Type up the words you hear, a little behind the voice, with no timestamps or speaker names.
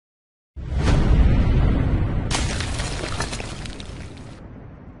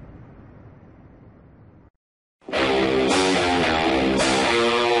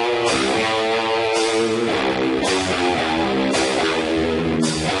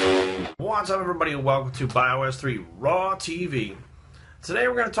What's up, everybody, and welcome to Bioactive Raw TV. Today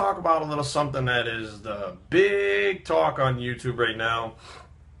we're going to talk about a little something that is the big talk on YouTube right now.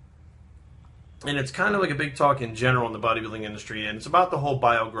 And it's kind of like a big talk in general in the bodybuilding industry, and it's about the whole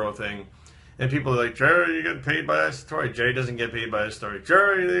bio-grow thing. And people are like, Jerry, you get paid by a story. Jerry doesn't get paid by a story.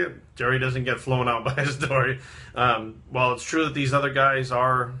 Jerry doesn't get flown out by a story. While it's true that these other guys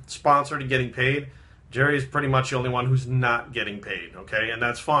are sponsored and getting paid, Jerry is pretty much the only one who's not getting paid, okay? And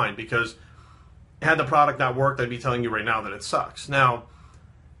that's fine, because had the product not worked, I'd be telling you right now that it sucks. Now,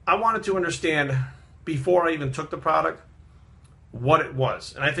 I wanted to understand, before I even took the product, what it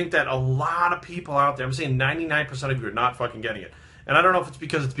was. And I think that a lot of people out there, I'm saying 99% of you are not fucking getting it. And I don't know if it's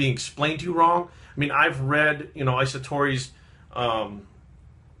because it's being explained to you wrong. I mean, I've read, Isatori's,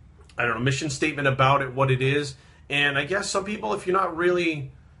 mission statement about it, what it is. And I guess some people, if you're not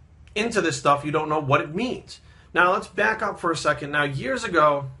really into this stuff, you don't know what it means. Now, let's back up for a second. Now, years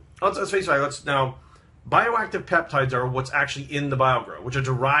ago, let's face it, bioactive peptides are what's actually in the BioGrow, which are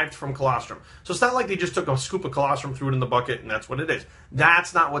derived from colostrum. So it's not like they just took a scoop of colostrum, threw it in the bucket, and that's what it is.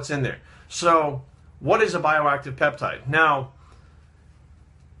 That's not what's in there. So what is a bioactive peptide? Now,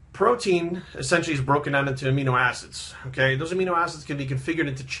 protein essentially is broken down into amino acids. Okay, those amino acids can be configured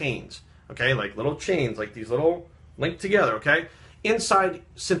into chains. Okay, like little chains, like these little linked together. Okay. Inside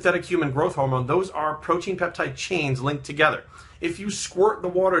synthetic human growth hormone, those are protein peptide chains linked together. If you squirt the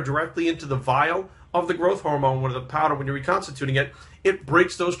water directly into the vial of the growth hormone, or the powder when you're reconstituting it, it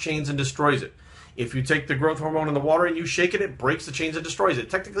breaks those chains and destroys it. If you take the growth hormone in the water and you shake it, it breaks the chains and destroys it.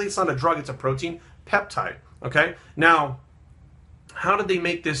 Technically, it's not a drug, it's a protein peptide. Okay? Now, how did they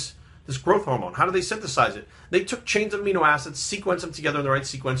make this growth hormone? How did they synthesize it? They took chains of amino acids, sequenced them together in the right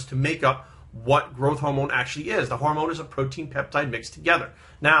sequence to make up what growth hormone actually is. The hormone is a protein peptide mixed together.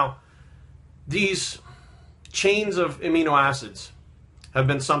 Now, these chains of amino acids have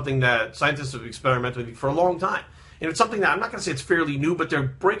been something that scientists have experimented with for a long time. And it's something that, I'm not going to say it's fairly new, but they're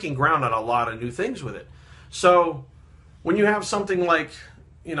breaking ground on a lot of new things with it. So when you have something like,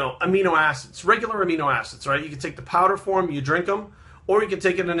 amino acids, regular amino acids, right? You can take the powder form, you drink them, or you can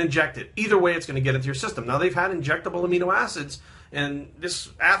take it and inject it. Either way, it's going to get into your system. Now, they've had injectable amino acids, and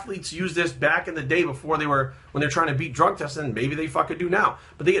athletes used this back in the day when they're trying to beat drug testing, and maybe they fucking do now.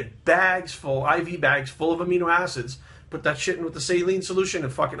 But they get IV bags full of amino acids, put that shit in with the saline solution,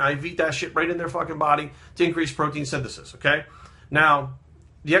 and fucking IV that shit right in their fucking body to increase protein synthesis, okay? Now,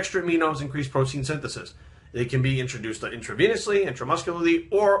 the extra aminos increase protein synthesis. They can be introduced intravenously, intramuscularly,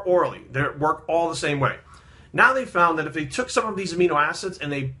 or orally. They work all the same way. Now they found that if they took some of these amino acids and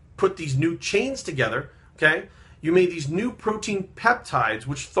they put these new chains together, okay, you made these new protein peptides,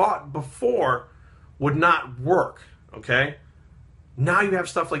 which thought before would not work, okay? Now you have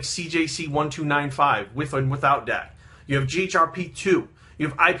stuff like CJC1295 with and without DAC. You have GHRP2. You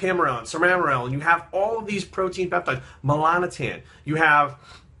have ipamorel and ceramorel, and you have all of these protein peptides. Melanotan. You have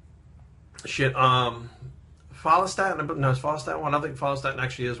follistatin. No, it's follistatin one. I don't think follistatin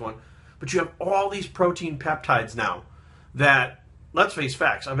actually is one. But you have all these protein peptides now that, let's face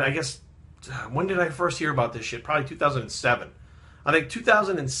facts. I mean, I guess, when did I first hear about this shit? Probably 2007. I think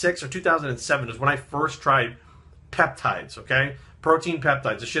 2006 or 2007 is when I first tried peptides, okay? Protein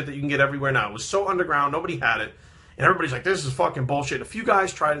peptides, the shit that you can get everywhere now. It was so underground, nobody had it. And everybody's like, this is fucking bullshit. A few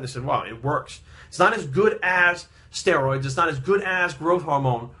guys tried it and they said, wow, it works. It's not as good as steroids. It's not as good as growth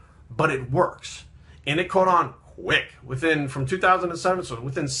hormone, but it works. And it caught on quick. From 2007, so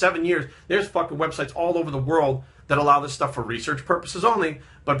within 7 years, there's fucking websites all over the world that allow this stuff for research purposes only.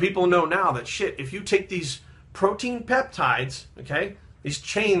 But people know now that shit, if you take these protein peptides, okay, these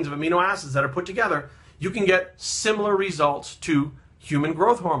chains of amino acids that are put together, you can get similar results to human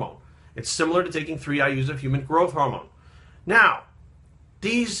growth hormone. It's similar to taking 3 IUs of human growth hormone. Now,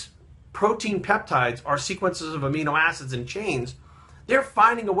 these protein peptides are sequences of amino acids and chains. They're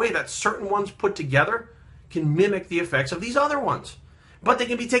finding a way that certain ones put together can mimic the effects of these other ones. But they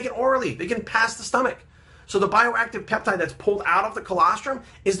can be taken orally. They can pass the stomach. So the bioactive peptide that's pulled out of the colostrum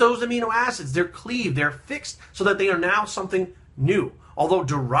is those amino acids. They're cleaved. They're fixed so that they are now something new. Although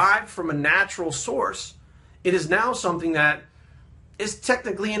derived from a natural source, it is now something that is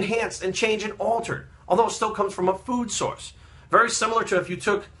technically enhanced and changed and altered. Although it still comes from a food source. Very similar to if you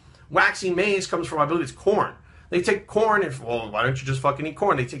took waxy maize, comes from, I believe it's corn. They take corn and, well, why don't you just fucking eat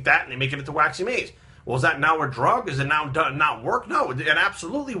corn? They take that and they make it into waxy maize. Well, is that now a drug? Is it now not work? No, it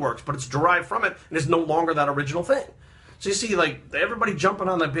absolutely works, but it's derived from it and is no longer that original thing. So you see, like, everybody jumping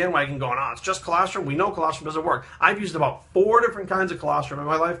on the bandwagon going, oh, it's just colostrum. We know colostrum doesn't work. I've used about 4 different kinds of colostrum in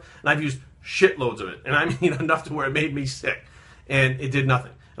my life, and I've used shitloads of it. And I mean enough to where it made me sick. And it did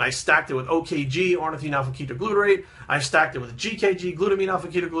nothing. and I stacked it with OKG, ornithine alpha-ketoglutarate. I've stacked it with GKG, glutamine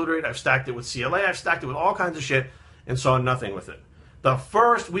alpha-ketoglutarate. I've stacked it with CLA. I've stacked it with all kinds of shit and saw nothing with it. The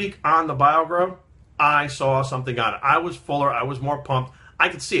first week on the BioGrow, I saw something on it. I was fuller. I was more pumped. I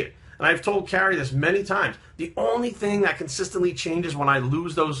could see it. And I've told Kari this many times. The only thing that consistently changes when I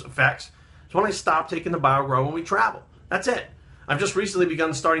lose those effects is when I stop taking the BioGrow when we travel. That's it. I've just recently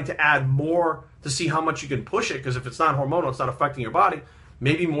begun starting to add more to see how much you can push it, because if it's not hormonal, it's not affecting your body,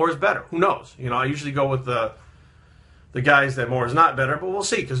 maybe more is better. Who knows? You know, I usually go with the guys that more is not better, but we'll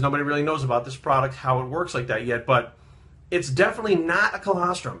see, because nobody really knows about this product, how it works like that yet. But it's definitely not a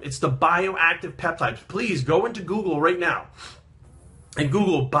colostrum. It's the Bioactive Peptides. Please go into Google right now and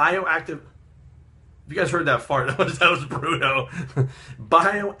Google Bioactive. If you guys heard that fart, that was Bruno.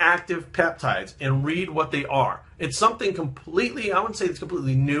 Bioactive Peptides, and read what they are. It's something completely, I wouldn't say it's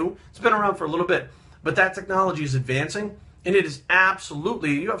completely new. It's been around for a little bit, but that technology is advancing, and it is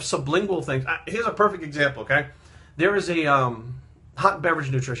absolutely, you have sublingual things. Here's a perfect example, okay? There is a hot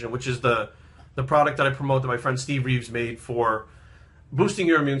beverage nutrition, which is the product that I promote that my friend Steve Reeves made for boosting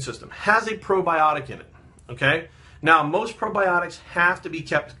your immune system. Has a probiotic in it, okay? Now, most probiotics have to be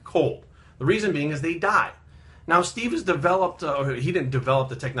kept cold. The reason being is they die. Now, Steve has developed, he didn't develop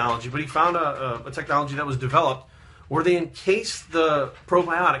the technology, but he found a technology that was developed where they encase the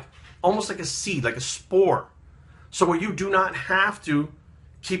probiotic almost like a seed, like a spore. So where you do not have to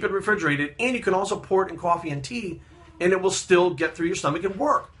keep it refrigerated, and you can also pour it in coffee and tea, and it will still get through your stomach and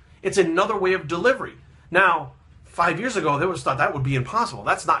work. It's another way of delivery. Now, 5 years ago, there was thought that would be impossible.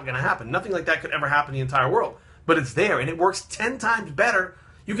 That's not going to happen. Nothing like that could ever happen in the entire world. But it's there, and it works 10 times better.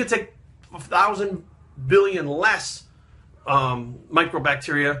 You could take 1,000 billion less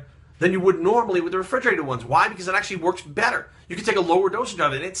microbacteria than you would normally with the refrigerated ones. Why? Because it actually works better. You can take a lower dosage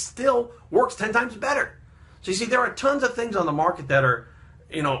of it, and it still works 10 times better. So you see, there are tons of things on the market that are,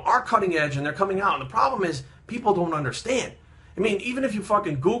 you know, are cutting edge, and they're coming out. And the problem is people don't understand. I mean, even if you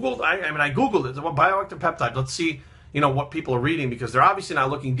fucking Googled, I Googled it, well, Bioactive Peptide. Let's see, you know, what people are reading, because they're obviously not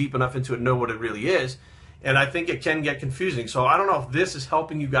looking deep enough into it to know what it really is. And I think it can get confusing. So I don't know if this is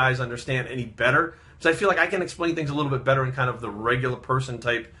helping you guys understand any better, because I feel like I can explain things a little bit better in kind of the regular person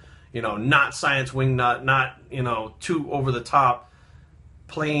type, you know, not science wingnut, not, you know, too over the top,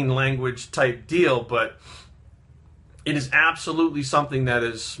 plain language type deal. But it is absolutely something that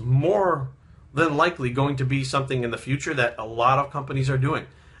is more than likely going to be something in the future that a lot of companies are doing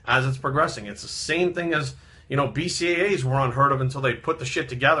as it's progressing. It's the same thing as, you know, BCAAs were unheard of until they put the shit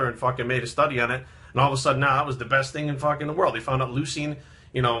together and fucking made a study on it. And all of a sudden now that was the best thing in fucking the world. They found out leucine,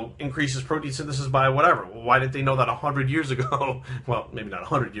 you know, increases protein synthesis by whatever. Well, why didn't they know that 100 years ago? Well, maybe not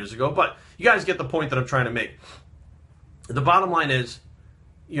 100 years ago, but you guys get the point that I'm trying to make. The bottom line is,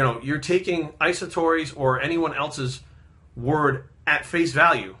 you know, you're taking Isotori's or anyone else's word at face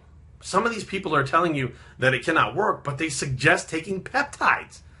value. Some of these people are telling you that it cannot work, but they suggest taking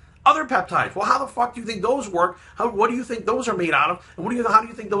peptides. Other peptides. Well, how the fuck do you think those work? What do you think those are made out of? And how do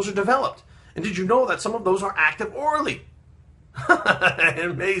you think those are developed? And did you know that some of those are active orally?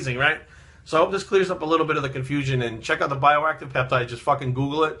 Amazing, right? So I hope this clears up a little bit of the confusion. And check out the Bioactive Peptide. Just fucking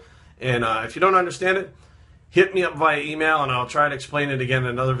Google it. And if you don't understand it, hit me up via email, and I'll try to explain it again in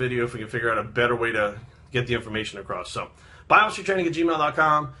another video if we can figure out a better way to get the information across. So,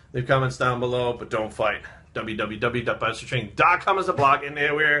 bioactivetraining@gmail.com. Leave comments down below, but don't fight. www.bioactivetraining.com is the blog, and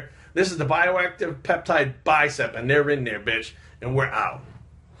this is the Bioactive Peptide Bicep, and they're in there, bitch. And we're out.